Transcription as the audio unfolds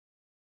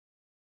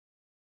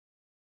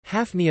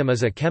Hafnium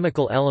is a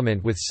chemical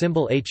element with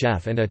symbol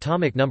Hf and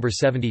atomic number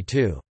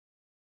 72.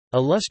 A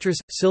lustrous,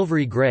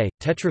 silvery gray,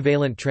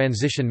 tetravalent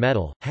transition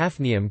metal,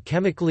 hafnium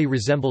chemically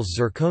resembles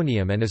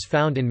zirconium and is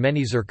found in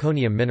many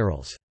zirconium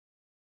minerals.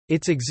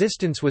 Its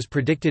existence was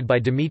predicted by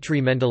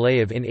Dmitry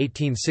Mendeleev in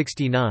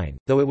 1869,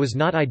 though it was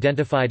not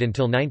identified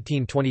until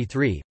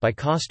 1923, by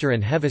Koster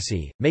and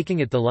Hevesy, making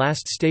it the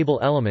last stable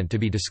element to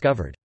be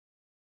discovered.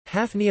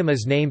 Hafnium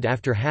is named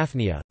after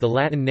Hafnia, the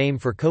Latin name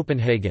for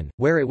Copenhagen,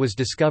 where it was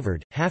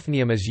discovered.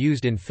 Hafnium is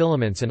used in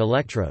filaments and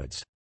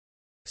electrodes.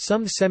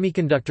 Some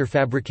semiconductor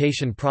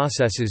fabrication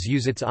processes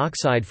use its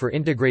oxide for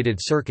integrated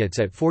circuits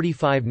at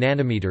 45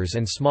 nanometers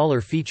and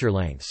smaller feature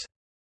lengths.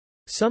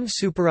 Some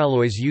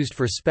superalloys used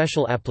for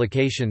special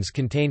applications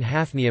contain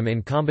hafnium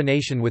in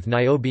combination with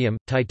niobium,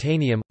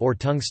 titanium, or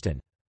tungsten.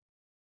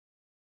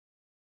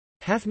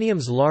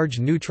 Hafnium's large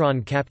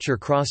neutron capture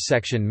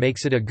cross-section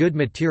makes it a good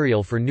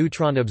material for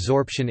neutron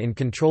absorption in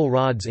control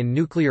rods in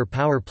nuclear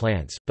power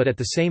plants, but at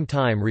the same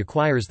time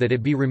requires that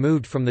it be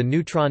removed from the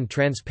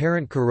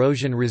neutron-transparent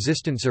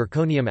corrosion-resistant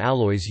zirconium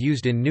alloys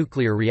used in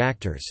nuclear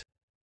reactors.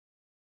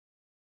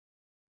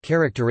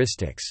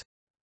 Characteristics.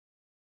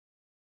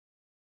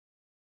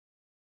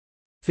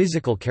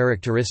 Physical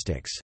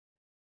characteristics.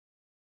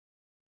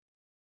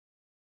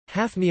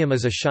 Hafnium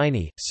is a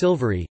shiny,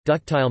 silvery,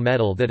 ductile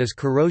metal that is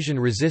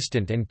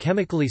corrosion-resistant and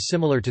chemically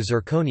similar to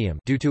zirconium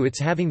due to its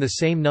having the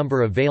same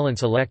number of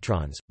valence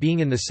electrons,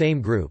 being in the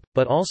same group,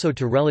 but also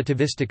to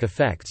relativistic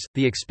effects.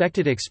 The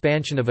expected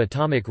expansion of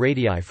atomic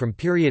radii from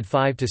period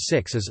 5 to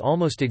 6 is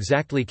almost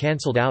exactly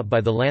cancelled out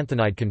by the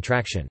lanthanide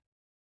contraction.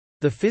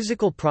 The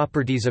physical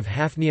properties of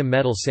hafnium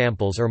metal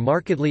samples are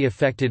markedly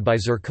affected by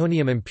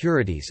zirconium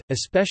impurities,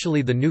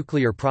 especially the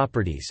nuclear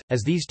properties,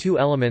 as these two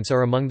elements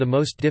are among the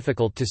most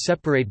difficult to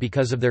separate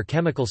because of their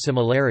chemical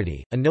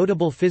similarity. A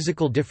notable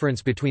physical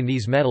difference between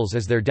these metals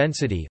is their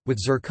density,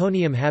 with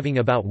zirconium having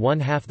about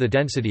one-half the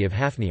density of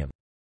hafnium.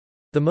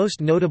 The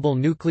most notable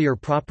nuclear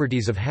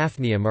properties of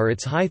hafnium are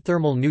its high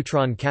thermal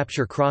neutron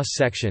capture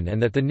cross-section and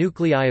that the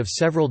nuclei of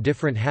several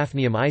different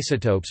hafnium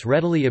isotopes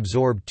readily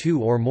absorb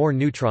 2 or more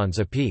neutrons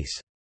apiece.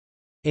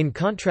 In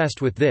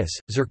contrast with this,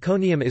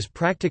 zirconium is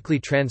practically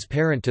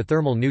transparent to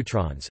thermal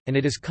neutrons, and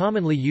it is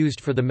commonly used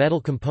for the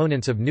metal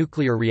components of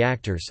nuclear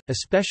reactors,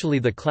 especially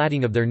the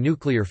cladding of their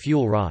nuclear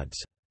fuel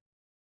rods.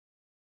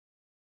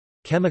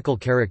 Chemical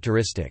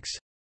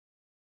characteristics.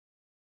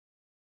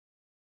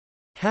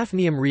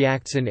 Hafnium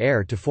reacts in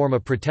air to form a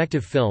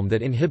protective film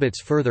that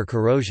inhibits further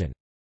corrosion.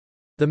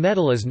 The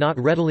metal is not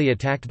readily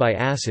attacked by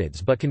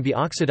acids but can be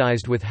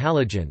oxidized with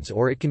halogens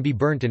or it can be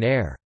burnt in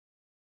air.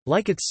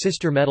 Like its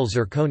sister metal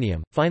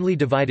zirconium, finely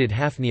divided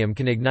hafnium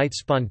can ignite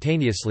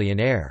spontaneously in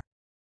air.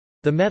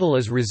 The metal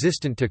is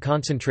resistant to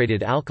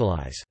concentrated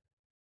alkalis.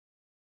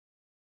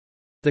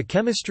 The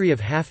chemistry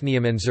of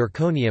hafnium and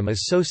zirconium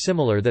is so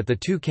similar that the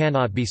two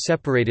cannot be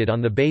separated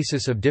on the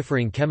basis of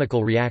differing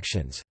chemical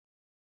reactions.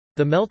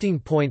 The melting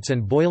points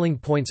and boiling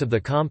points of the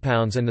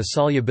compounds and the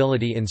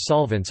solubility in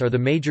solvents are the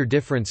major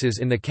differences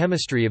in the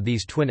chemistry of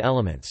these twin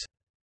elements.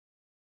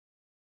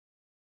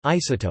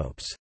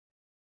 Isotopes.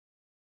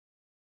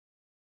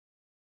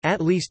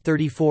 At least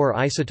 34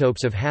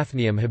 isotopes of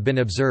hafnium have been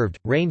observed,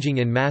 ranging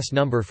in mass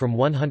number from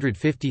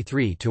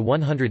 153 to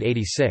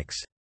 186.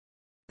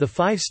 The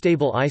 5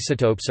 stable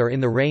isotopes are in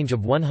the range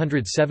of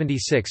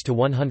 176 to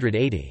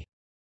 180.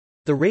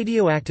 The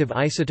radioactive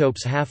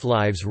isotopes'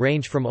 half-lives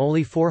range from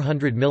only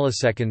 400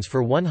 milliseconds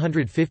for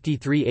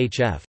 153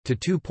 HF, to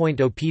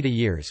 2.0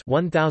 peta-years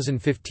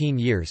 1015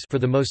 years for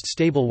the most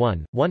stable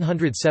one,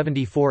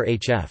 174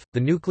 HF. The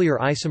nuclear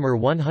isomer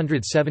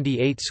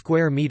 178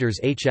 square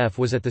meters HF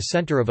was at the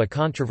center of a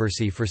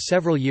controversy for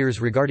several years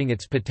regarding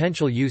its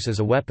potential use as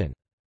a weapon.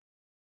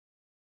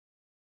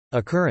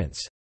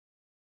 Occurrence.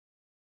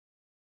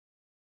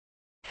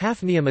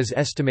 Hafnium is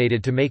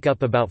estimated to make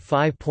up about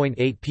 5.8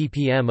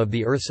 ppm of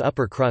the Earth's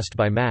upper crust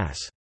by mass.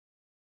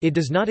 It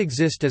does not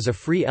exist as a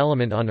free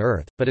element on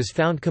Earth, but is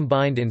found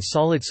combined in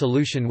solid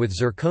solution with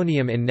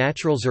zirconium in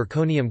natural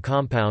zirconium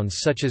compounds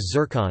such as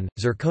zircon,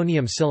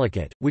 zirconium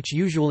silicate, which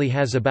usually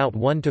has about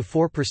 1 to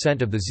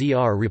 4% of the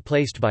Zr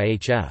replaced by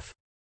HF.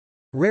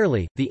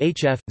 Rarely, the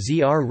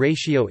HF-Zr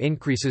ratio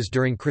increases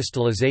during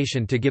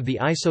crystallization to give the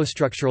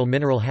isostructural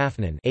mineral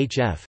hafnium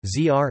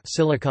HF-Zr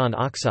silicon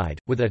oxide,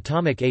 with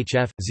atomic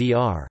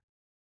HF-Zr.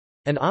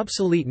 An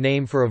obsolete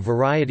name for a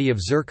variety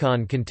of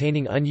zircon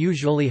containing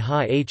unusually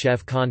high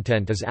HF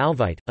content is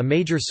alvite, a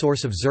major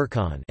source of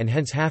zircon and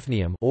hence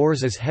hafnium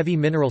ores as heavy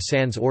mineral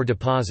sands ore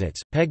deposits,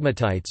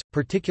 pegmatites,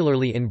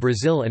 particularly in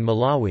Brazil and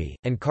Malawi,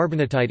 and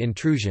carbonatite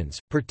intrusions,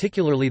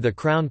 particularly the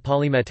Crown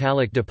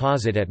polymetallic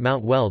deposit at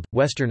Mount Weld,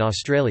 Western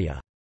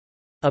Australia.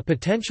 A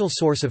potential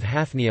source of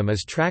hafnium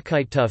is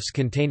trachyte tuffs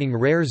containing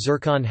rare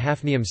zircon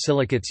hafnium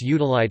silicates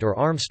eudolite or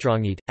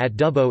armstrongite. At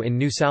Dubbo in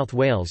New South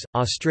Wales,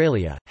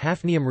 Australia,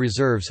 hafnium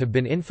reserves have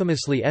been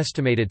infamously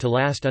estimated to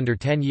last under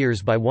 10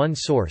 years by one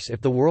source if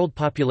the world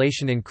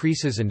population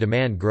increases and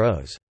demand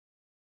grows.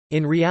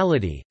 In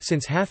reality,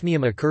 since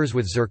hafnium occurs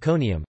with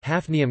zirconium,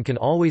 hafnium can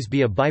always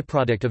be a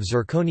byproduct of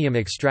zirconium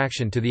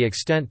extraction to the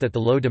extent that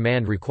the low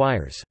demand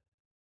requires.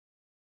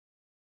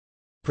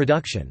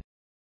 Production.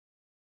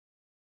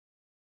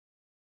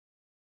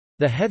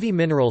 The heavy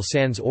mineral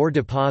sands ore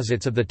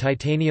deposits of the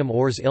titanium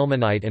ores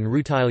ilmenite and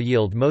rutile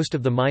yield most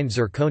of the mined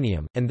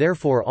zirconium, and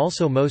therefore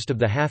also most of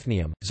the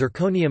hafnium.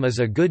 Zirconium is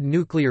a good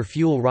nuclear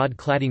fuel rod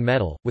cladding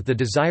metal, with the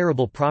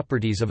desirable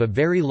properties of a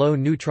very low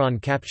neutron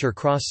capture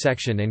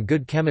cross-section and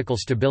good chemical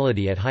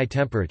stability at high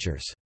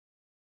temperatures.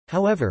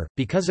 However,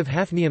 because of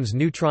hafnium's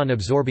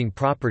neutron-absorbing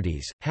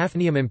properties,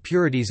 hafnium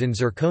impurities in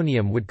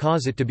zirconium would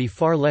cause it to be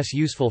far less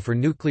useful for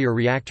nuclear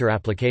reactor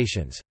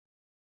applications.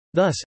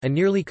 Thus, a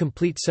nearly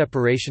complete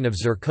separation of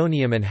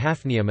zirconium and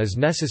hafnium is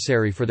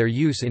necessary for their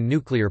use in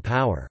nuclear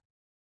power.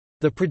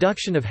 The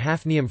production of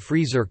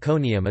hafnium-free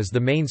zirconium is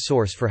the main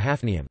source for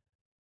hafnium.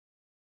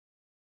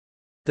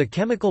 The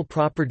chemical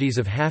properties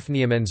of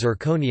hafnium and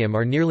zirconium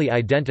are nearly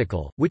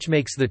identical, which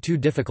makes the two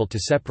difficult to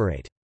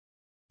separate.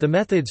 The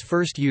methods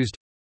first used: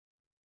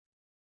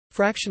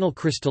 fractional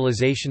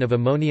crystallization of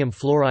ammonium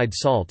fluoride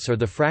salts or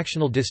the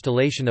fractional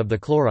distillation of the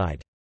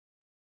chloride,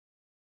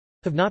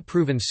 have not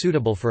proven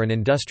suitable for an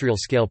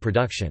industrial-scale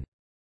production.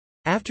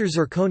 After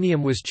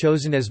zirconium was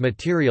chosen as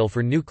material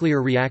for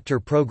nuclear reactor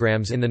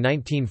programs in the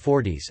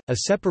 1940s, a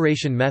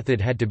separation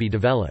method had to be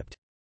developed.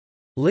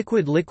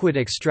 Liquid-liquid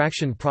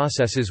extraction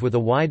processes with a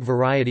wide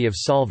variety of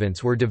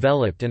solvents were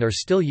developed and are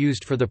still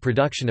used for the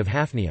production of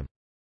hafnium.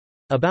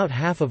 About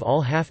half of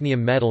all hafnium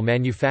metal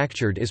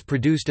manufactured is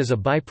produced as a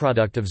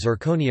byproduct of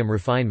zirconium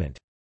refinement.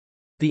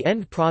 The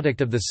end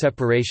product of the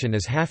separation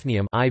is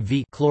hafnium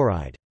IV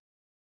chloride.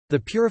 The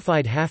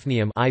purified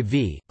hafnium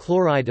IV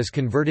chloride is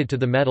converted to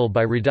the metal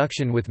by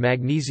reduction with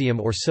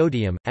magnesium or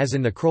sodium, as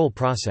in the Kroll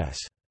process.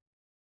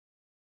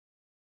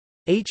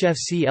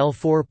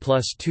 HFCl4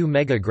 plus 2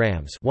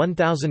 mg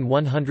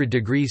 1100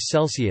 degrees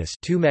Celsius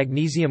 2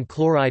 magnesium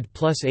chloride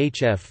plus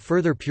HF.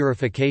 Further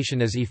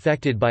purification is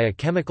effected by a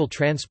chemical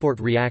transport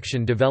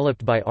reaction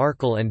developed by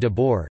Article and de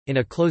Boer. In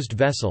a closed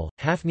vessel,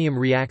 hafnium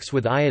reacts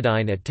with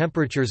iodine at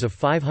temperatures of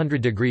 500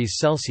 degrees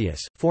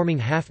Celsius, forming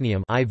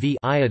hafnium IV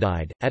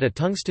iodide. At a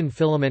tungsten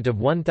filament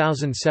of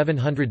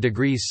 1700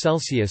 degrees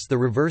Celsius the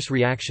reverse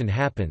reaction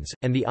happens,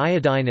 and the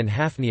iodine and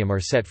hafnium are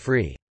set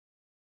free.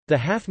 The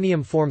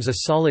hafnium forms a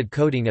solid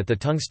coating at the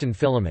tungsten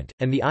filament,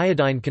 and the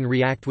iodine can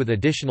react with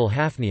additional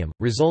hafnium,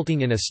 resulting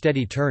in a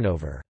steady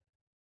turnover.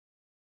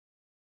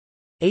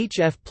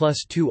 HF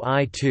plus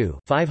 2I2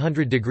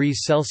 500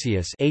 degrees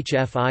Celsius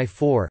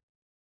HFI4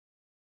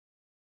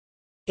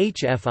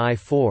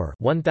 HFI4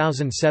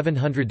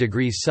 1700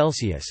 degrees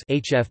Celsius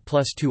HF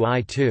plus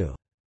 2I2.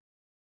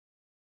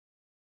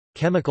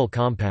 Chemical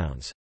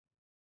compounds.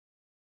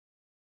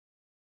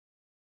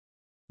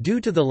 Due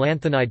to the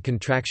lanthanide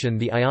contraction,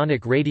 the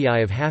ionic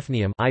radii of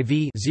hafnium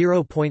IV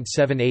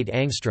 0.78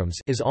 angstroms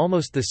is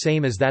almost the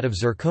same as that of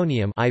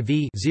zirconium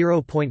IV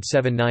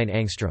 0.79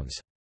 angstroms.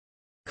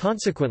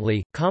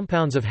 Consequently,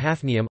 compounds of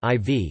hafnium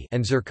IV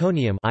and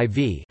zirconium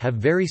IV have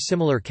very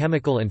similar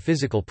chemical and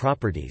physical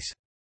properties.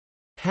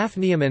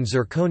 Hafnium and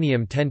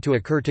zirconium tend to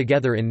occur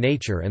together in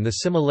nature, and the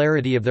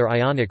similarity of their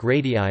ionic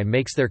radii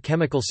makes their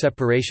chemical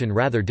separation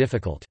rather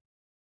difficult.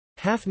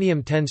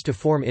 Hafnium tends to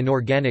form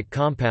inorganic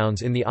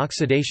compounds in the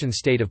oxidation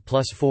state of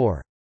 +4.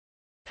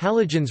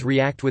 Halogens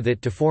react with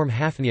it to form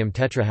hafnium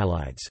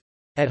tetrahalides.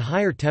 At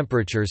higher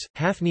temperatures,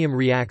 hafnium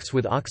reacts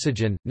with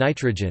oxygen,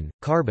 nitrogen,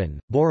 carbon,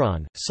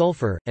 boron,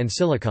 sulfur, and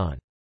silicon.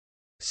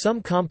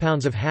 Some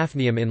compounds of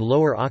hafnium in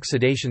lower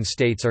oxidation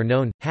states are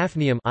known.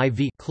 Hafnium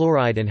IV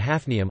chloride and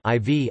hafnium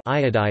IV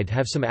iodide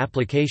have some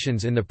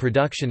applications in the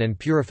production and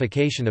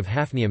purification of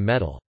hafnium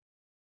metal.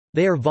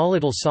 They are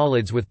volatile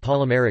solids with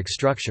polymeric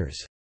structures.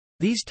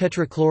 These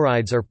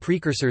tetrachlorides are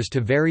precursors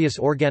to various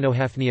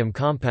organohafnium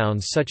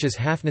compounds such as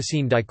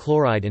hafnicene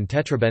dichloride and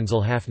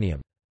tetrabenzyl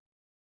hafnium.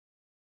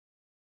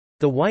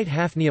 The white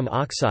hafnium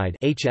oxide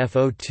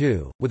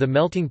HFO2, with a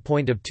melting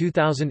point of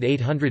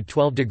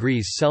 2812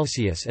 degrees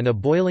Celsius and a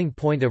boiling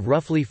point of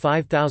roughly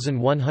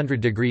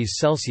 5100 degrees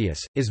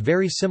Celsius, is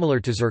very similar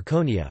to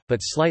zirconia,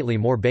 but slightly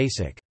more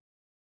basic.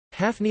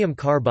 Hafnium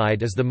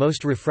carbide is the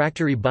most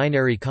refractory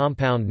binary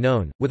compound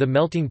known, with a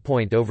melting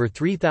point over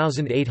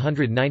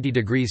 3890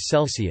 degrees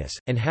Celsius,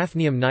 and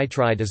hafnium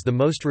nitride is the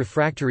most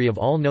refractory of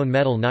all known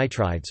metal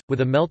nitrides,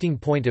 with a melting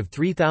point of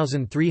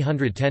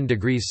 3310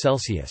 degrees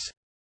Celsius.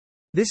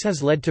 This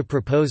has led to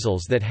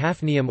proposals that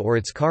hafnium or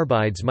its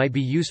carbides might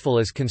be useful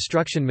as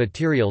construction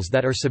materials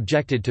that are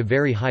subjected to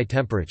very high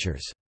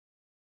temperatures.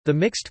 The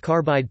mixed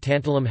carbide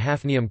tantalum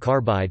hafnium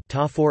carbide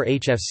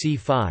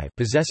Ta4HFC5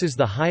 possesses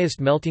the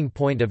highest melting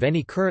point of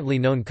any currently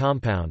known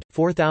compound,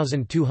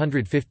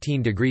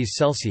 4215 degrees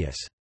Celsius.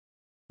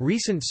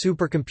 Recent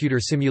supercomputer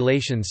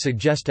simulations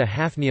suggest a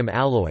hafnium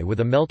alloy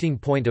with a melting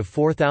point of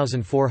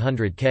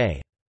 4400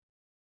 K.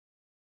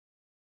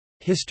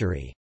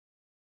 History.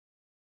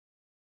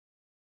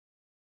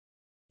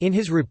 In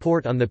his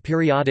report on the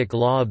periodic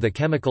law of the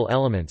chemical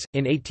elements,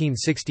 in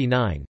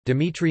 1869,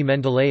 Dmitry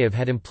Mendeleev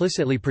had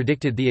implicitly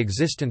predicted the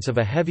existence of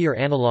a heavier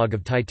analogue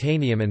of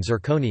titanium and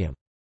zirconium.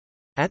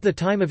 At the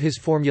time of his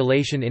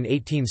formulation in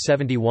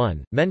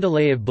 1871,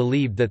 Mendeleev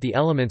believed that the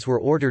elements were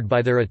ordered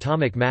by their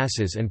atomic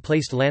masses and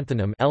placed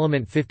lanthanum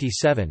element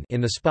 57 in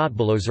the spot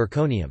below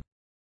zirconium.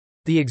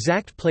 The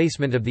exact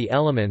placement of the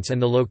elements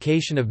and the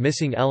location of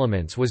missing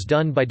elements was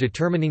done by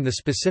determining the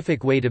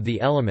specific weight of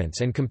the elements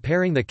and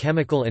comparing the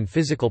chemical and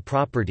physical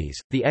properties.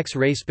 The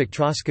X-ray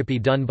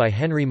spectroscopy done by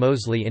Henry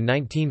Moseley in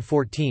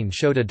 1914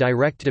 showed a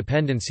direct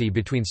dependency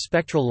between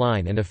spectral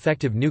line and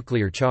effective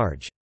nuclear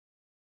charge.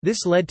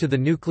 This led to the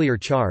nuclear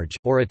charge,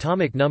 or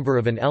atomic number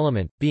of an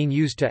element, being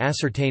used to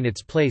ascertain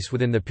its place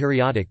within the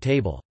periodic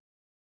table.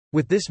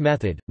 With this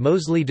method,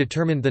 Moseley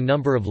determined the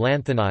number of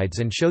lanthanides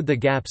and showed the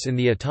gaps in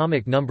the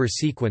atomic number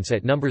sequence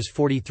at numbers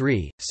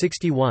 43,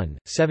 61,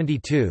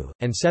 72,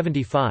 and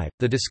 75.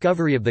 The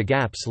discovery of the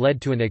gaps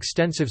led to an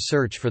extensive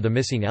search for the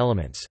missing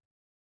elements.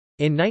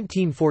 In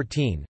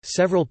 1914,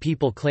 several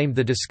people claimed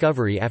the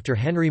discovery after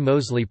Henry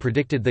Moseley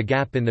predicted the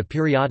gap in the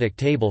periodic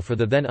table for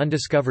the then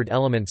undiscovered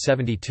element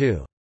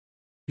 72.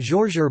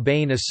 Georges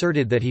Urbain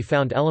asserted that he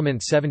found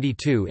element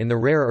 72 in the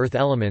rare earth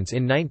elements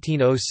in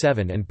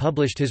 1907 and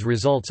published his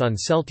results on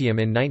celtium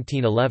in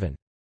 1911.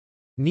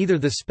 Neither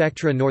the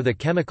spectra nor the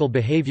chemical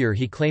behavior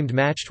he claimed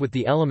matched with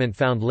the element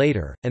found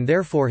later, and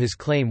therefore his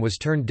claim was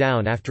turned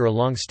down after a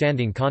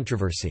long-standing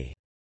controversy.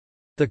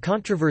 The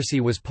controversy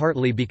was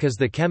partly because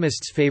the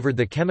chemists favored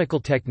the chemical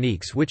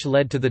techniques which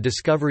led to the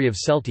discovery of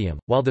celtium,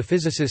 while the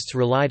physicists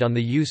relied on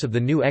the use of the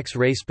new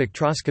X-ray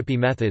spectroscopy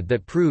method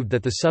that proved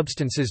that the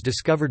substances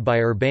discovered by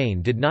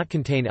Urbain did not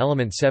contain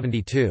element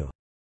 72.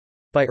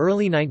 By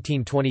early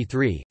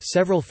 1923,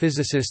 several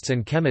physicists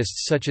and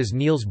chemists such as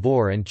Niels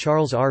Bohr and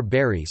Charles R.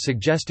 Berry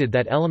suggested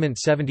that element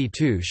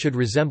 72 should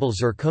resemble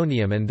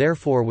zirconium and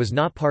therefore was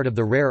not part of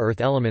the rare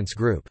earth elements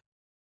group.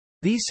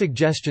 These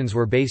suggestions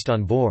were based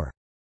on Bohr's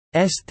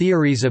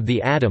theories of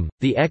the atom,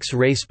 the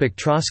X-ray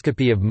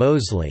spectroscopy of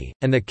Moseley,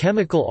 and the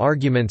chemical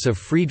arguments of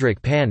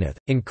Friedrich Paneth,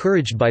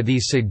 encouraged by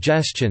these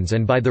suggestions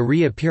and by the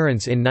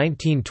reappearance in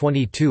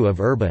 1922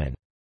 of Urbain's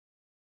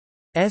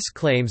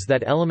claims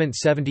that element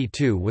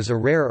 72 was a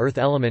rare earth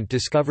element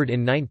discovered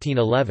in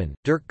 1911.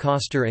 Dirk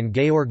Koster and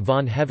Georg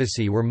von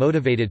Hevesy were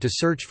motivated to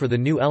search for the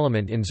new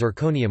element in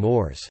zirconium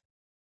ores.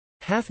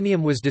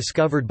 Hafnium was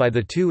discovered by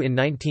the two in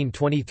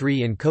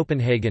 1923 in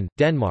Copenhagen,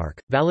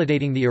 Denmark,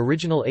 validating the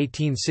original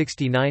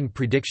 1869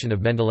 prediction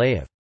of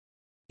Mendeleev.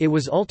 It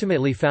was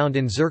ultimately found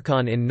in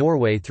zircon in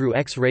Norway through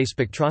X-ray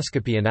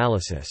spectroscopy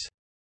analysis.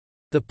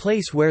 The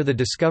place where the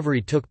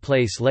discovery took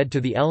place led to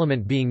the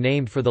element being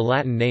named for the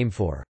Latin name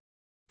for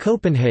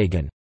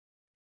Copenhagen,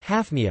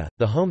 Hafnia,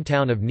 the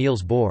hometown of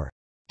Niels Bohr.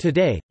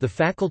 Today, the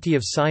Faculty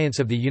of Science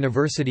of the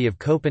University of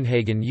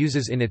Copenhagen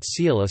uses in its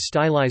seal a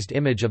stylized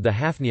image of the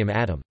hafnium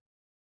atom.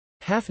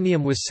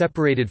 Hafnium was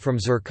separated from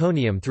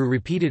zirconium through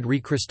repeated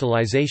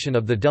recrystallization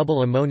of the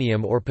double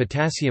ammonium or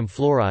potassium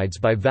fluorides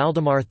by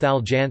Valdemar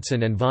Thal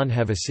Janssen and von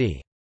Hevesy.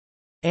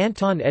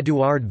 Anton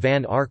Eduard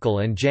van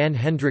Arkel and Jan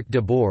Hendrik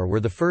de Boer were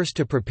the first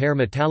to prepare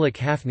metallic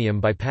hafnium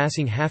by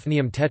passing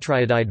hafnium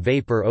tetraiodide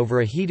vapor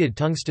over a heated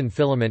tungsten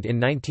filament in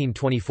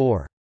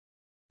 1924.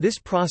 This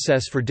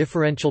process for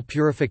differential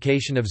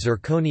purification of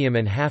zirconium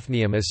and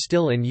hafnium is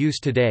still in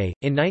use today.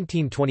 In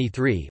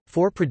 1923,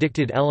 4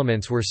 predicted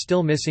elements were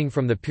still missing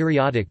from the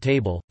periodic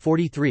table: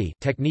 43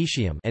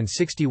 technetium and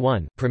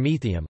 61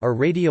 promethium are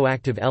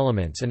radioactive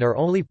elements and are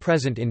only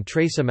present in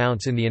trace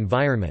amounts in the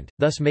environment,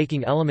 thus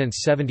making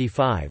elements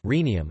 75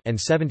 rhenium and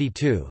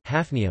 72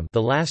 hafnium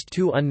the last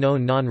 2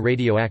 unknown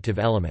non-radioactive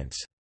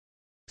elements.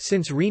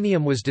 Since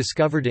rhenium was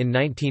discovered in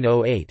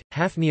 1908,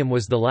 hafnium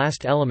was the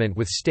last element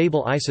with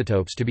stable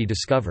isotopes to be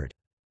discovered.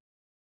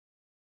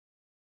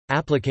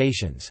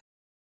 Applications.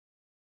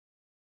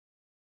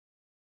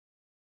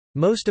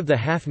 Most of the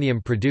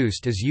hafnium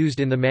produced is used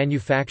in the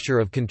manufacture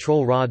of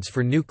control rods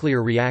for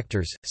nuclear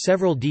reactors.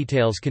 Several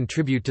details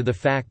contribute to the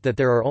fact that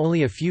there are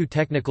only a few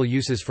technical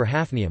uses for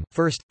hafnium.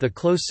 First, the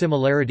close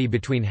similarity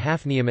between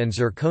hafnium and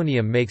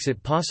zirconium makes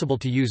it possible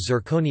to use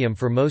zirconium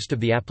for most of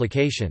the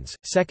applications.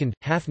 Second,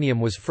 hafnium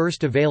was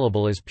first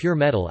available as pure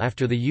metal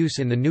after the use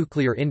in the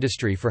nuclear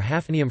industry for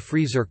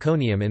hafnium-free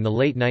zirconium in the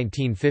late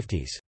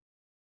 1950s.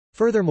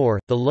 Furthermore,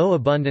 the low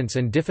abundance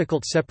and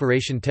difficult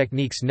separation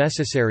techniques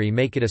necessary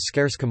make it a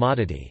scarce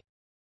commodity.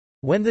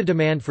 When the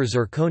demand for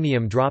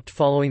zirconium dropped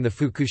following the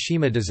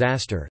Fukushima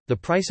disaster, the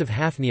price of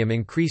hafnium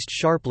increased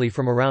sharply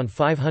from around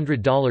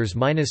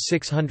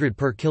 $500–600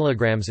 per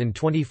kilograms in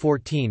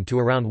 2014 to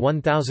around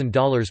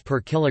 $1,000 per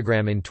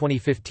kilogram in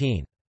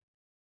 2015.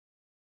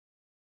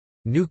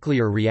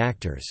 Nuclear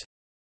reactors.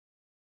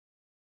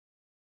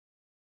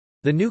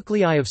 The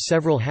nuclei of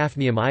several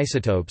hafnium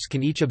isotopes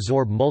can each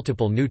absorb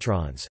multiple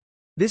neutrons.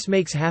 This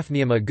makes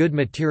hafnium a good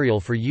material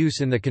for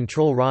use in the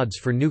control rods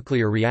for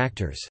nuclear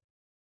reactors.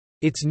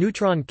 Its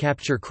neutron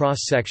capture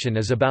cross-section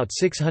is about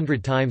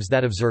 600 times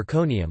that of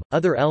zirconium.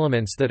 Other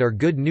elements that are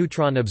good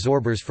neutron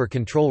absorbers for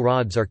control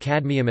rods are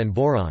cadmium and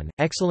boron.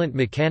 Excellent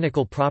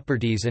mechanical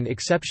properties and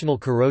exceptional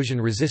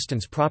corrosion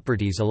resistance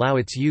properties allow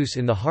its use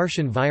in the harsh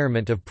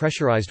environment of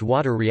pressurized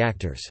water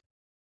reactors.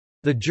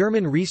 The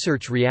German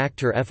research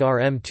reactor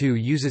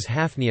FRM2 uses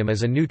hafnium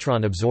as a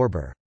neutron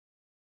absorber.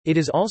 It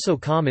is also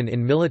common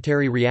in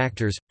military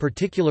reactors,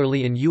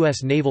 particularly in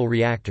U.S. naval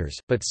reactors,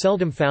 but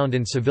seldom found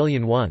in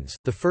civilian ones.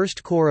 The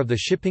first core of the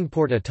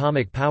Shippingport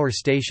Atomic Power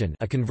Station,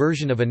 a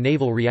conversion of a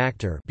naval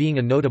reactor, being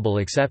a notable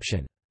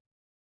exception.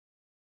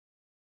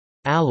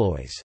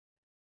 Alloys.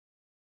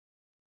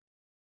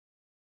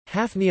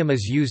 Hafnium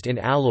is used in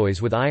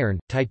alloys with iron,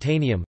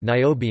 titanium,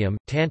 niobium,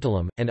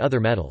 tantalum, and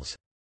other metals.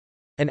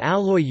 An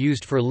alloy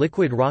used for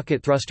liquid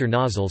rocket thruster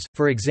nozzles,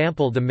 for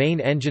example the main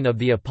engine of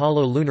the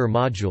Apollo lunar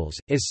modules,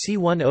 is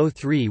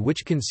C-103,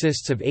 which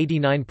consists of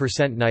 89%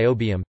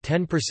 niobium,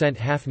 10%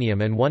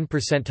 hafnium and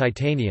 1%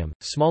 titanium.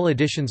 Small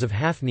additions of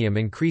hafnium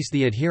increase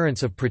the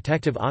adherence of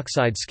protective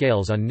oxide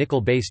scales on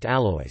nickel-based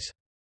alloys.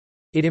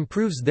 It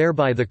improves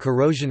thereby the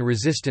corrosion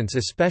resistance,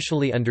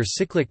 especially under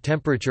cyclic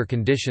temperature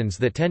conditions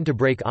that tend to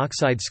break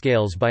oxide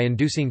scales by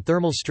inducing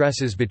thermal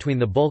stresses between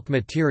the bulk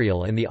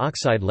material and the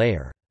oxide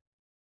layer.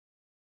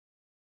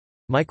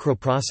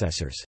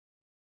 Microprocessors.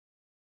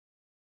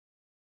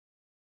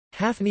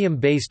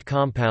 Hafnium-based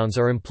compounds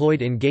are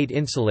employed in gate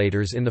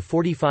insulators in the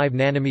 45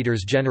 nm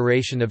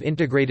generation of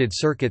integrated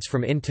circuits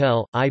from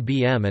Intel,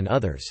 IBM and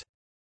others.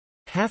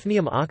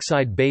 Hafnium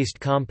oxide-based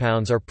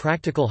compounds are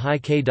practical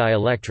high-K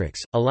dielectrics,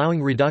 allowing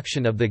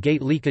reduction of the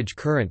gate leakage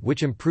current,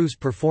 which improves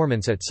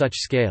performance at such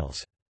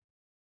scales.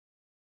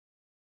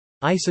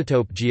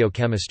 Isotope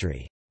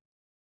geochemistry.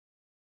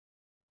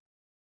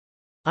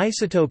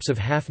 Isotopes of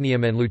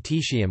hafnium and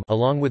lutetium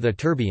along with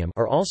ytterbium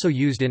are also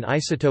used in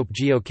isotope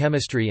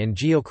geochemistry and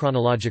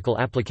geochronological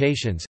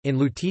applications, in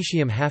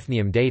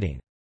lutetium-hafnium dating.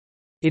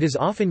 It is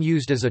often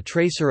used as a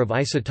tracer of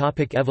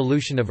isotopic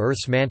evolution of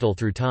Earth's mantle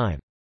through time.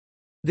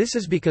 This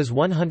is because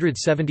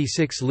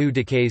 176 Lu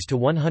decays to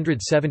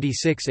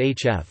 176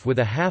 HF with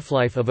a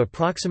half-life of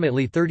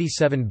approximately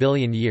 37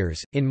 billion years.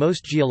 In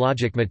most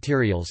geologic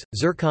materials,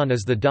 zircon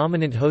is the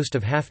dominant host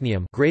of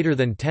hafnium, greater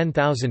than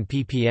 10,000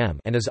 ppm,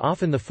 and is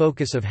often the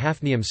focus of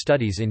hafnium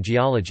studies in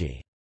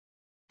geology.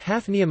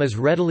 Hafnium is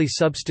readily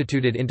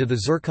substituted into the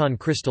zircon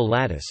crystal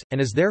lattice, and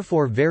is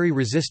therefore very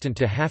resistant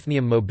to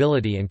hafnium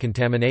mobility and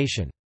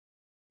contamination.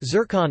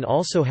 Zircon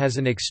also has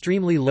an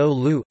extremely low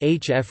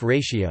Lu-HF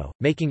ratio,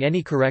 making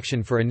any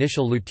correction for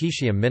initial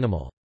lutetium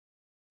minimal.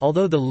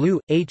 Although the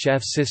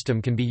Lu-HF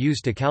system can be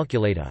used to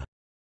calculate a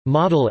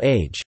model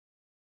age,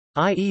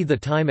 i.e. the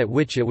time at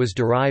which it was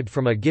derived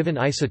from a given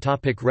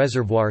isotopic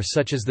reservoir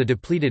such as the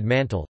depleted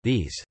mantle,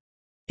 these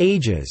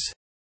ages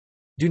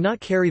do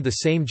not carry the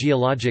same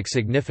geologic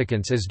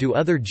significance as do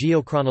other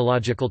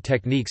geochronological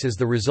techniques, as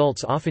the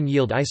results often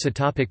yield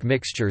isotopic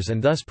mixtures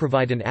and thus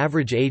provide an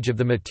average age of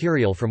the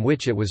material from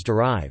which it was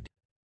derived.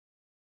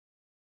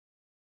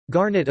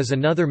 Garnet is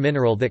another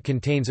mineral that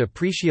contains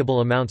appreciable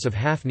amounts of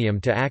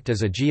hafnium to act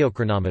as a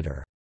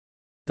geochronometer.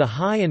 The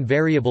high and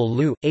variable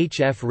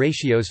Lu-HF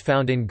ratios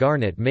found in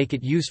garnet make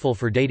it useful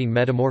for dating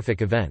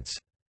metamorphic events.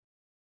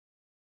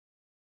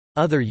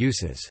 Other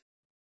uses.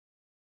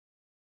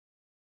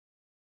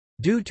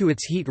 Due to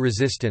its heat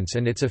resistance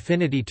and its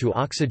affinity to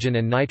oxygen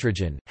and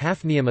nitrogen,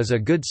 hafnium is a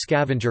good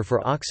scavenger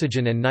for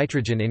oxygen and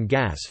nitrogen in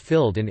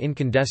gas-filled and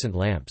incandescent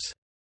lamps.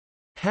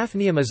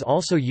 Hafnium is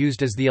also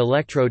used as the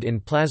electrode in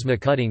plasma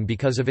cutting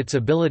because of its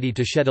ability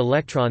to shed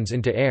electrons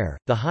into air.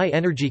 The high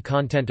energy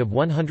content of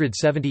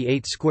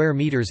 178 square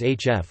meters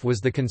HF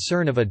was the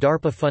concern of a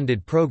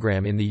DARPA-funded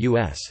program in the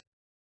U.S.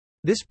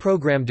 This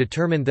program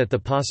determined that the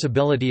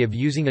possibility of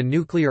using a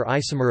nuclear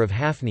isomer of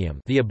hafnium,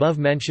 the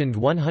above-mentioned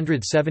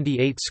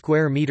 178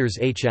 square meters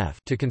HF,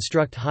 to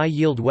construct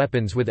high-yield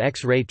weapons with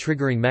X-ray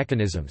triggering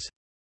mechanisms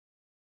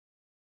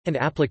and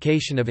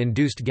application of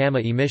induced gamma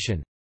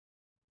emission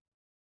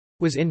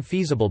was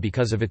infeasible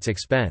because of its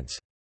expense.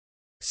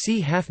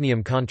 See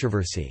hafnium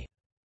controversy.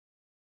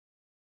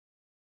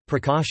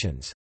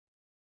 Precautions.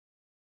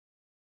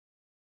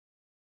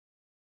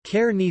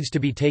 Care needs to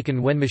be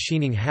taken when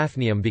machining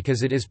hafnium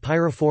because it is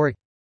pyrophoric.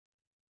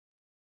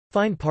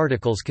 Fine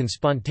particles can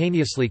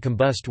spontaneously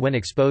combust when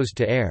exposed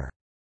to air.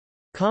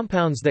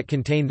 Compounds that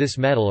contain this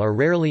metal are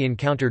rarely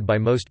encountered by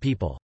most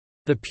people.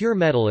 The pure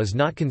metal is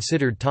not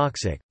considered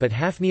toxic, but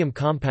hafnium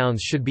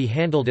compounds should be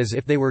handled as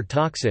if they were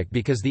toxic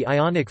because the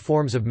ionic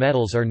forms of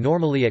metals are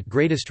normally at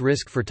greatest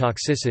risk for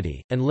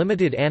toxicity, and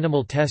limited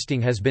animal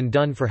testing has been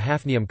done for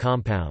hafnium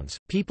compounds.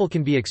 People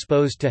can be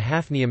exposed to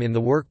hafnium in the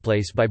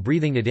workplace by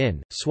breathing it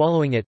in,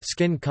 swallowing it,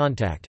 skin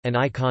contact, and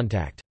eye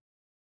contact.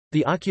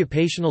 The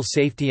Occupational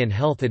Safety and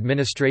Health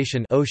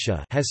Administration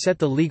 (OSHA) has set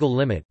the legal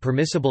limit,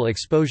 permissible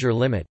exposure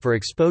limit, for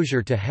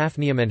exposure to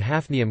hafnium and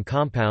hafnium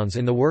compounds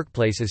in the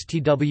workplace as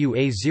TWA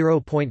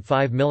 0.5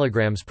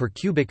 mg per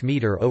cubic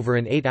meter over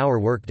an 8-hour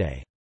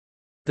workday.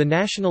 The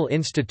National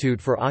Institute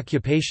for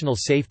Occupational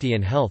Safety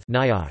and Health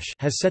 (NIOSH)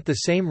 has set the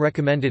same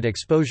recommended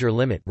exposure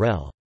limit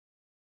 (REL).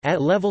 At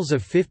levels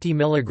of 50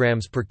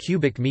 mg per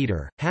cubic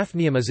meter,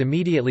 hafnium is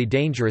immediately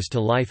dangerous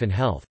to life and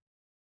health.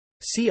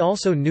 See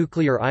also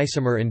nuclear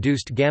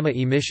isomer-induced gamma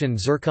emission.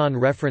 Zircon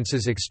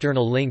references.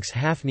 External links.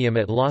 Hafnium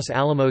at Los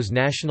Alamos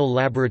National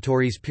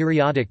Laboratory's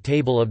Periodic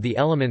Table of the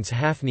Elements.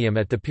 Hafnium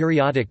at the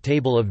Periodic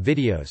Table of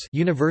Videos,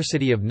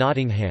 University of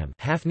Nottingham.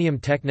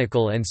 Hafnium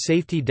Technical and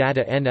Safety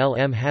Data.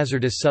 NLM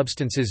Hazardous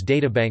Substances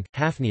Databank.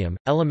 Hafnium,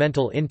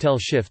 elemental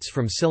Intel shifts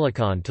from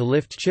silicon to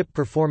lift chip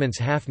performance.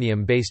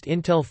 Hafnium-based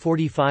Intel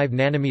 45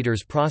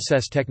 nm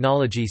process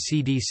technology.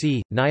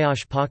 CDC,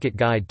 NIOSH Pocket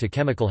Guide to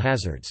Chemical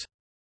Hazards.